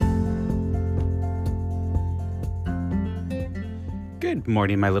Good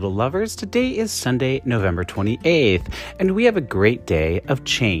morning, my little lovers. Today is Sunday, November 28th, and we have a great day of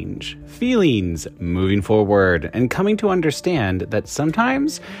change, feelings, moving forward, and coming to understand that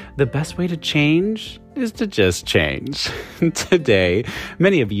sometimes the best way to change is to just change. Today,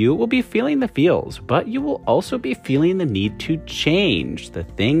 many of you will be feeling the feels, but you will also be feeling the need to change the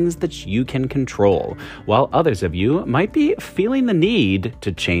things that you can control, while others of you might be feeling the need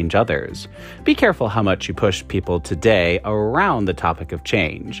to change others. Be careful how much you push people today around the topic of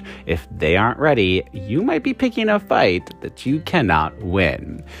change. If they aren't ready, you might be picking a fight that you cannot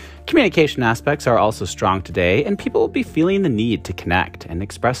win. Communication aspects are also strong today, and people will be feeling the need to connect and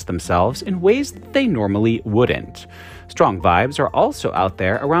express themselves in ways that they normally wouldn't. Strong vibes are also out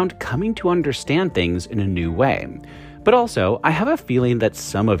there around coming to understand things in a new way. But also, I have a feeling that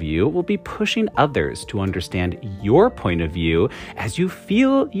some of you will be pushing others to understand your point of view as you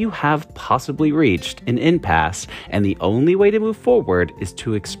feel you have possibly reached an impasse, and the only way to move forward is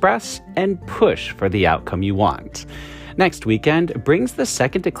to express and push for the outcome you want. Next weekend brings the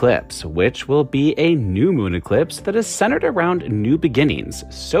second eclipse, which will be a new moon eclipse that is centered around new beginnings.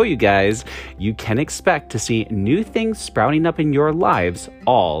 So you guys, you can expect to see new things sprouting up in your lives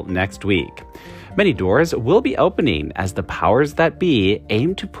all next week. Many doors will be opening as the powers that be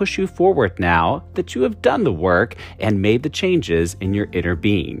aim to push you forward now that you have done the work and made the changes in your inner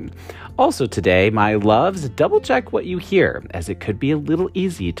being. Also today, my loves, double check what you hear, as it could be a little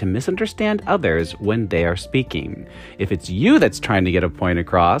easy to misunderstand others when they are speaking. If it's you that's trying to get a point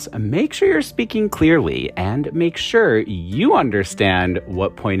across, make sure you're speaking clearly and make sure you understand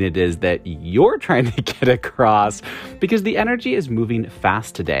what point it is that you're trying to get across, because the energy is moving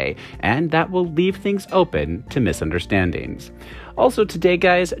fast today, and that will leave things open to misunderstandings. Also today,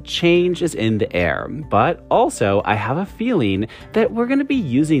 guys, change is in the air, but also I have a feeling that we're going to be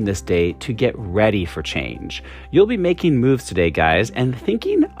using this day to get ready for change. You'll be making moves today, guys, and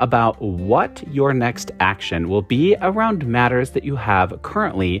thinking about what your next action will be around matters that you have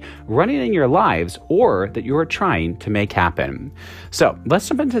currently running in your lives or that you are trying to make happen. So let's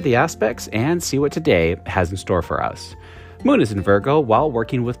jump into the aspects and see what today has in store for us. Moon is in Virgo while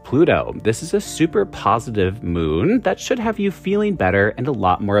working with Pluto. This is a super positive moon that should have you feeling better and a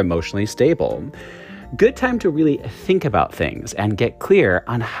lot more emotionally stable. Good time to really think about things and get clear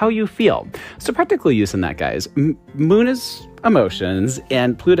on how you feel. So practical use in that, guys. Moon is emotions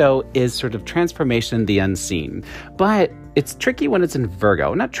and Pluto is sort of transformation, the unseen. But it's tricky when it's in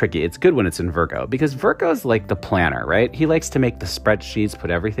Virgo. Not tricky, it's good when it's in Virgo, because Virgo is like the planner, right? He likes to make the spreadsheets,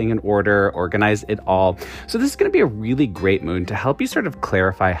 put everything in order, organize it all. So this is going to be a really great moon to help you sort of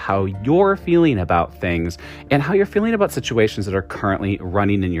clarify how you're feeling about things and how you're feeling about situations that are currently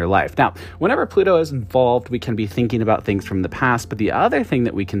running in your life. Now, whenever Pluto is involved, we can be thinking about things from the past, but the other thing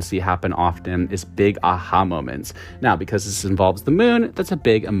that we can see happen often is big aha moments. Now, because this involves the moon, that's a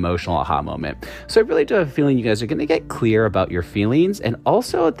big emotional aha moment. So I really do have a feeling you guys are going to get clear about your feelings, and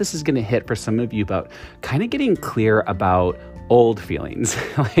also this is going to hit for some of you about kind of getting clear about old feelings.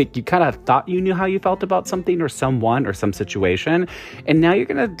 Like you kind of thought you knew how you felt about something or someone or some situation, and now you're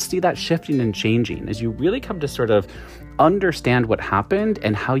going to see that shifting and changing as you really come to sort of understand what happened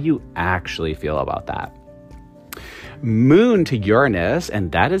and how you actually feel about that. Moon to Uranus,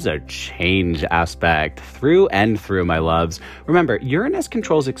 and that is a change aspect through and through, my loves. Remember, Uranus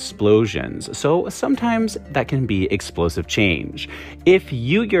controls explosions, so sometimes that can be explosive change. If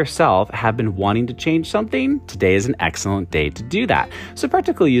you yourself have been wanting to change something, today is an excellent day to do that. So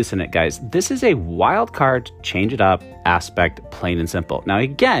practical use in it, guys. This is a wild card, change it up aspect, plain and simple. Now,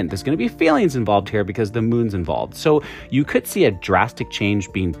 again, there's going to be feelings involved here because the moon's involved. So you could see a drastic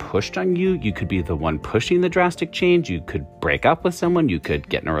change being pushed on you. You could be the one pushing the drastic change. You could break up with someone. You could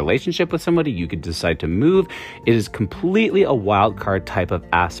get in a relationship with somebody. You could decide to move. It is completely a wild card type of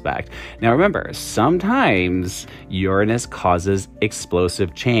aspect. Now, remember, sometimes Uranus causes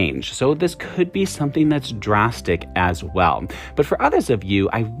explosive change. So this could be something that's drastic as well. But for others of you,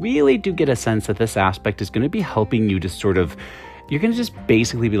 I really do get a sense that this aspect is going to be helping you to sort of, you're going to just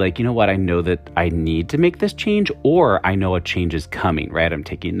basically be like, you know what, I know that I need to make this change, or I know a change is coming, right? I'm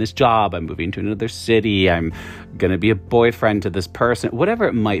taking this job, I'm moving to another city, I'm going to be a boyfriend to this person, whatever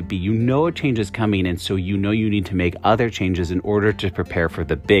it might be, you know a change is coming, and so you know you need to make other changes in order to prepare for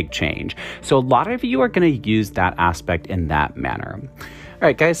the big change. So a lot of you are going to use that aspect in that manner. All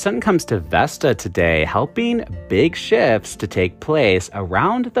right, guys, Sun comes to Vesta today, helping big shifts to take place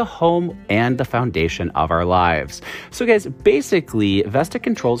around the home and the foundation of our lives. So, guys, basically, Vesta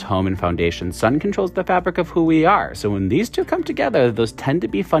controls home and foundation. Sun controls the fabric of who we are. So when these two come together, those tend to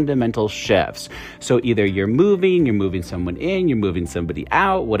be fundamental shifts. So either you're moving someone in, you're moving somebody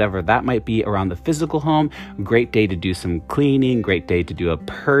out, whatever that might be around the physical home. Great day to do some cleaning, great day to do a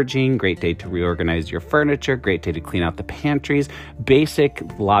purging, great day to reorganize your furniture, great day to clean out the pantries, basic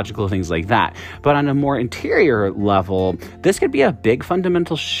logical things like that. But on a more interior level, this could be a big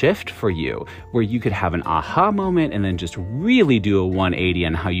fundamental shift for you where you could have an aha moment and then just really do a 180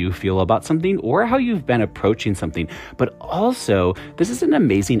 on how you feel about something or how you've been approaching something. But also, this is an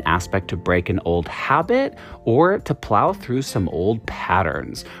amazing aspect to break an old habit or to plow through some old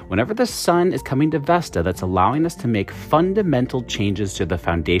patterns. Whenever the Sun is coming to Vesta, that's allowing us to make fundamental changes to the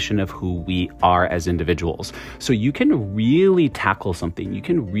foundation of who we are as individuals. So you can really tackle something. You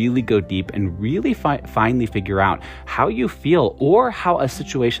can really go deep and really finally figure out how you feel or how a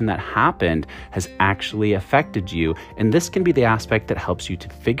situation that happened has actually affected you. And this can be the aspect that helps you to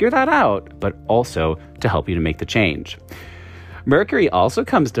figure that out, but also to help you to make the change. Mercury also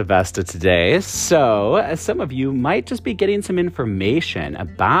comes to Vesta today, so some of you might just be getting some information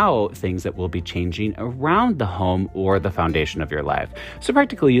about things that will be changing around the home or the foundation of your life. So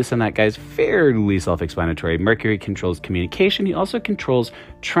practical use on that, guys, fairly self-explanatory. Mercury controls communication. He also controls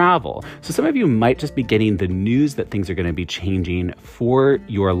travel. So some of you might just be getting the news that things are going to be changing for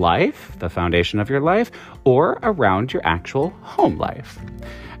your life, the foundation of your life, or around your actual home life.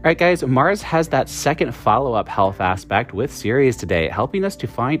 All right, guys, Mars has that second follow-up health aspect with Ceres today, helping us to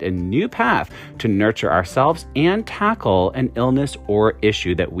find a new path to nurture ourselves and tackle an illness or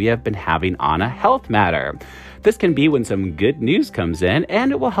issue that we have been having on a health matter. This can be when some good news comes in,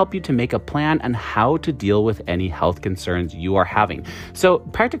 and it will help you to make a plan on how to deal with any health concerns you are having. So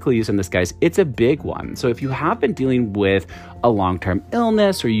practical use in this, guys, it's a big one. So if you have been dealing with a long-term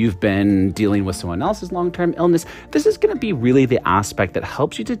illness or you've been dealing with someone else's long-term illness, this is going to be really the aspect that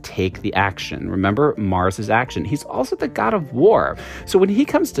helps you to take the action. Remember, Mars is action. He's also the god of war. So when he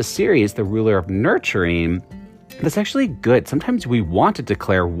comes to Ceres, the ruler of nurturing, that's actually good. Sometimes we want to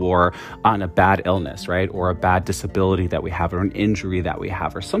declare war on a bad illness, right? Or a bad disability that we have, or an injury that we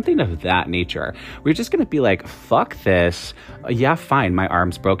have, or something of that nature. We're just going to be like, fuck this. Yeah, fine. My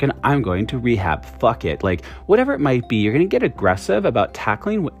arm's broken. I'm going to rehab. Fuck it. Like, whatever it might be, you're going to get aggressive about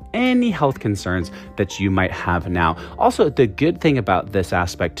tackling any health concerns that you might have now. Also, the good thing about this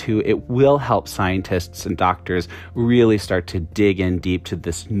aspect too, it will help scientists and doctors really start to dig in deep to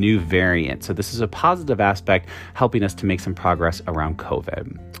this new variant. So this is a positive aspect, helping us to make some progress around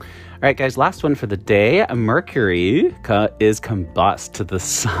COVID. All right, guys, last one for the day. Mercury is combust to the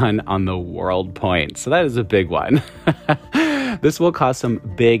Sun on the world point. So that is a big one. This will cause some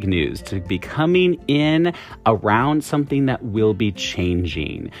big news to be coming in around something that will be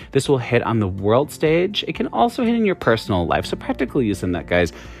changing. This will hit on the world stage. It can also hit in your personal life. So practical use in that,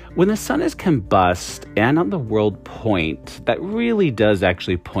 guys. When the Sun is combust and on the world point, that really does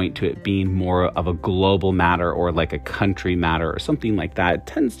actually point to it being more of a global matter or like a country matter or something like that. It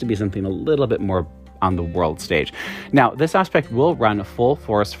tends to be something a little bit more on the world stage. Now, this aspect will run full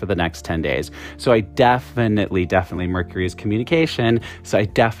force for the next 10 days. So I definitely, Mercury is communication. So I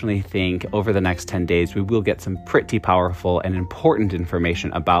definitely think over the next 10 days, we will get some pretty powerful and important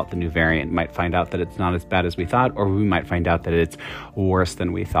information about the new variant. Might find out that it's not as bad as we thought, or we might find out that it's worse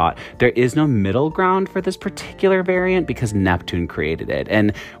than we thought. There is no middle ground for this particular variant because Neptune created it.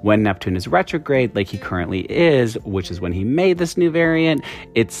 And when Neptune is retrograde, like he currently is, which is when he made this new variant,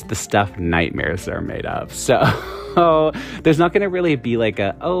 it's the stuff nightmares are made of. So there's not going to really be like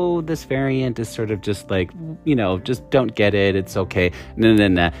this variant is sort of just like, just don't get it. It's okay.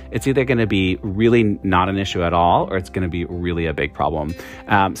 No. It's either going to be really not an issue at all, or it's going to be really a big problem.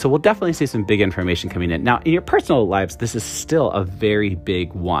 So we'll definitely see some big information coming in. Now, in your personal lives, this is still a very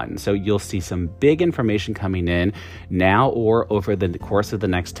big one. So you'll see some big information coming in now or over the course of the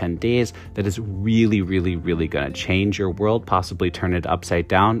next 10 days that is really, really, really going to change your world, possibly turn it upside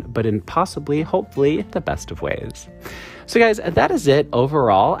down, but in possibly, hopefully, the best of ways. So guys, that is it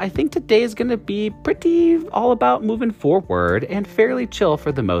overall. I think today is going to be pretty all about moving forward and fairly chill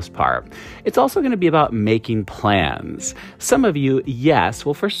for the most part. It's also going to be about making plans. Some of you, yes,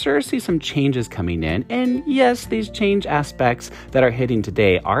 will for sure see some changes coming in. And yes, these change aspects that are hitting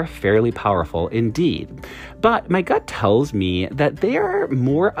today are fairly powerful indeed. But my gut tells me that they are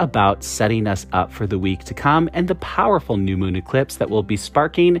more about setting us up for the week to come and the powerful new moon eclipse that will be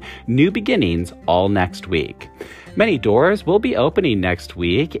sparking new beginnings all next week. Many doors will be opening next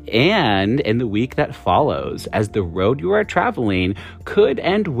week and in the week that follows, as the road you are traveling could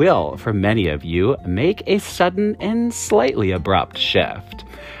and will, for many of you, make a sudden and slightly abrupt shift.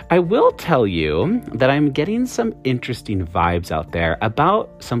 I will tell you that I'm getting some interesting vibes out there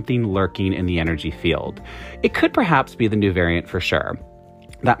about something lurking in the energy field. It could perhaps be the new variant for sure.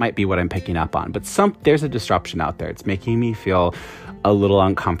 That might be what I'm picking up on, but there's a disruption out there. It's making me feel a little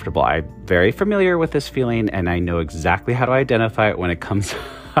uncomfortable. I'm very familiar with this feeling, and I know exactly how to identify it when it comes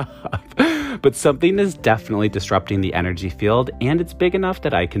up. But something is definitely disrupting the energy field, and it's big enough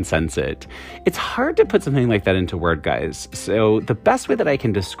that I can sense it. It's hard to put something like that into word, guys. So the best way that I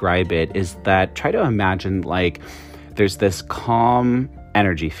can describe it is that try to imagine like there's this calm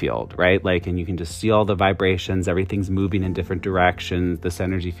energy field, right? Like, and you can just see all the vibrations, everything's moving in different directions. This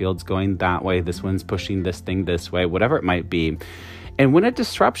energy field's going that way. This one's pushing this thing this way, whatever it might be. And when a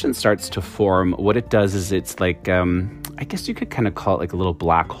disruption starts to form, what it does is it's like, I guess you could kind of call it like a little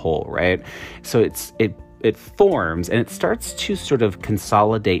black hole, right? So it forms and it starts to sort of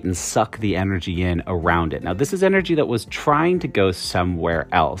consolidate and suck the energy in around it. Now, this is energy that was trying to go somewhere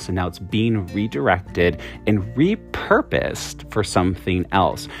else, and now it's being redirected and repurposed for something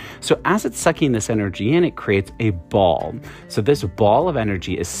else. So as it's sucking this energy in, it creates a ball. So this ball of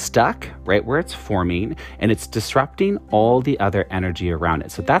energy is stuck right where it's forming, and it's disrupting all the other energy around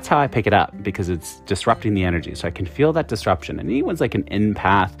it. So that's how I pick it up, because it's disrupting the energy. So I can feel that disruption. And anyone's like an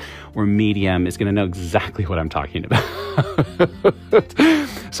empath or medium is going to know exactly what I'm talking about.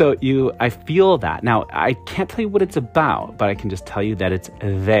 So I feel that. Now, I can't tell you what it's about, but I can just tell you that it's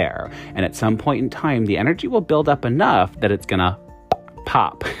there. And at some point in time, the energy will build up enough that it's going to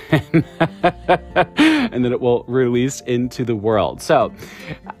pop and then it will release into the world. So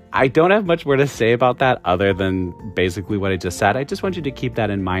I don't have much more to say about that other than basically what I just said. I just want you to keep that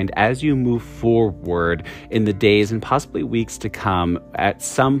in mind as you move forward in the days and possibly weeks to come. At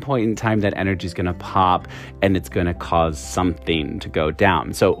some point in time, that energy is going to pop and it's going to cause something to go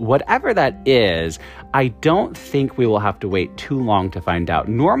down. So whatever that is, I don't think we will have to wait too long to find out.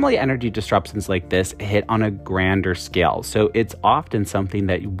 Normally, energy disruptions like this hit on a grander scale. So it's often something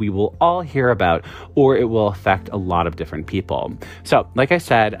that we will all hear about, or it will affect a lot of different people. So like I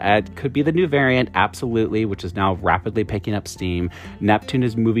said, it could be the new variant, absolutely, which is now rapidly picking up steam. Neptune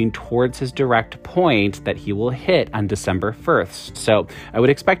is moving towards his direct point that he will hit on December 1st. So I would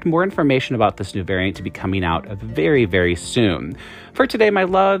expect more information about this new variant to be coming out very, very soon. For today, my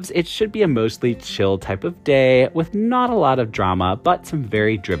loves, it should be a mostly chill type of day with not a lot of drama, but some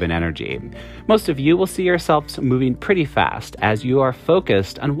very driven energy. Most of you will see yourselves moving pretty fast as you are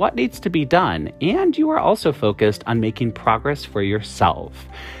focused on what needs to be done, and you are also focused on making progress for yourself.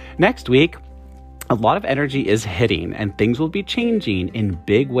 Next week, a lot of energy is hitting and things will be changing in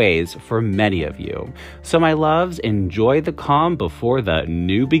big ways for many of you. So my loves, enjoy the calm before the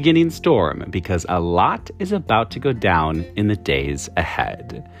new beginning storm, because a lot is about to go down in the days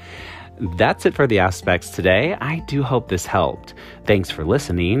ahead. That's it for the aspects today. I do hope this helped. Thanks for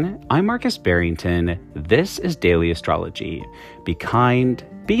listening. I'm Marcus Barrington. This is Daily Astrology. Be kind,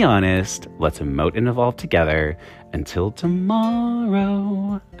 be honest, let's emote and evolve together. Until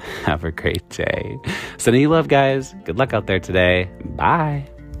tomorrow, have a great day. Sending you love, guys. Good luck out there today. Bye.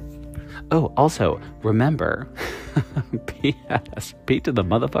 Oh, also, remember, P.S., P to the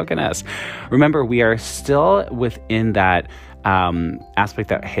motherfucking S. Remember, we are still within that aspect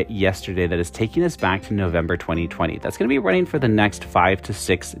that hit yesterday that is taking us back to November 2020. That's going to be running for the next 5 to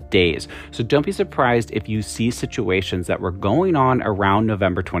 6 days. So don't be surprised if you see situations that were going on around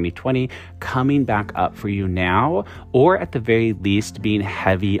November 2020 coming back up for you now, or at the very least being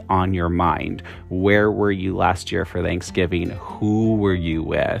heavy on your mind. Where were you last year for Thanksgiving? Who were you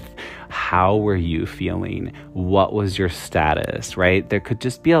with? How were you feeling? What was your status, right? There could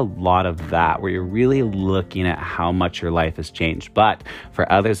just be a lot of that where you're really looking at how much your life has changed. But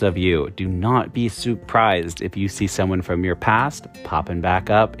for others of you, do not be surprised if you see someone from your past popping back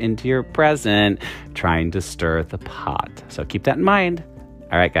up into your present, trying to stir the pot. So keep that in mind.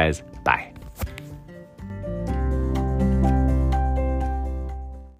 All right, guys, bye.